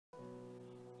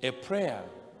A prayer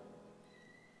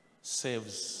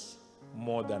saves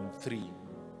more than three.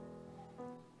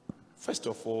 First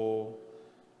of all,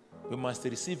 we must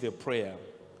receive a prayer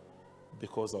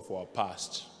because of our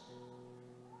past.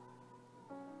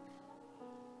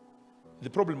 The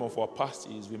problem of our past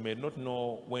is we may not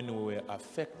know when we were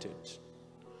affected,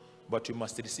 but we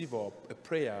must receive a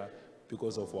prayer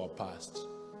because of our past.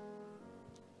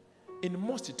 In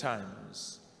most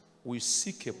times, we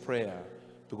seek a prayer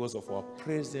because of our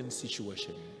present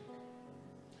situation.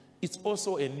 It's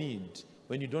also a need.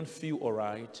 When you don't feel all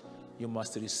right, you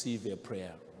must receive a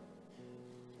prayer.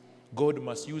 God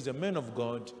must use a man of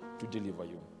God to deliver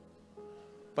you.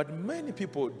 But many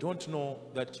people don't know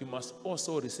that you must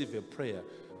also receive a prayer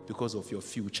because of your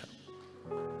future.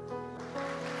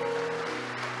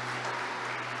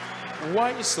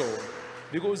 Why so?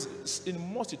 Because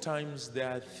in most times there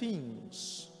are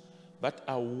things that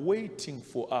are waiting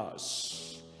for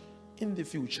us in the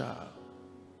future,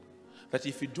 that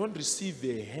if you don't receive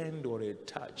a hand or a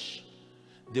touch,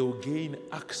 they will gain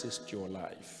access to your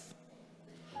life.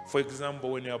 For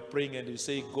example, when you are praying and you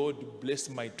say, God bless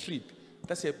my trip,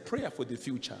 that's a prayer for the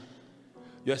future.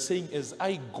 You are saying, as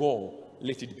I go,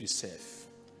 let it be safe.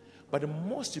 But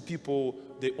most people,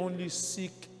 they only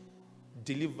seek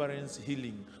deliverance,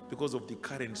 healing because of the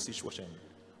current situation.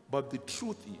 But the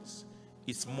truth is,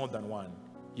 it's more than one.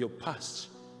 Your past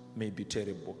may be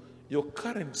terrible. Your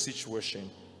current situation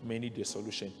may need a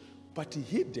solution. But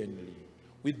hiddenly,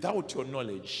 without your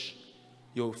knowledge,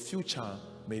 your future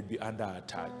may be under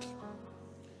attack.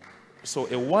 So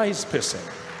a wise person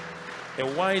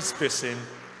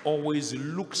always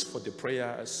looks for the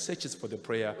prayer, searches for the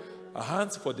prayer,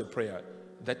 hunts for the prayer,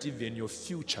 that even your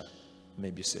future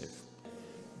may be safe.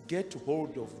 Get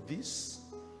hold of this,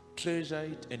 treasure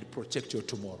it, and protect your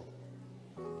tomorrow.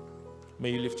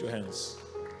 May you lift your hands.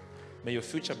 May your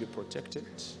future be protected.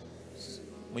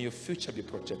 May your future be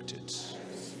protected.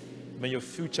 May your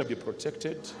future be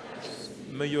protected.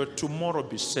 May your tomorrow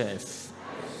be safe.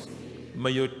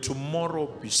 May your tomorrow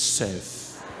be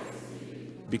safe.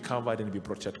 Be covered and be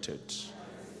protected.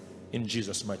 In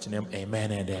Jesus' mighty name,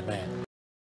 amen and amen.